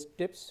of these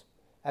tips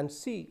and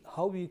see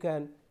how you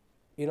can,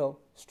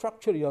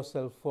 structure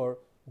yourself for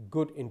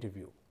good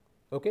interview.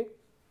 Okay?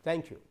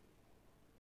 Thank you.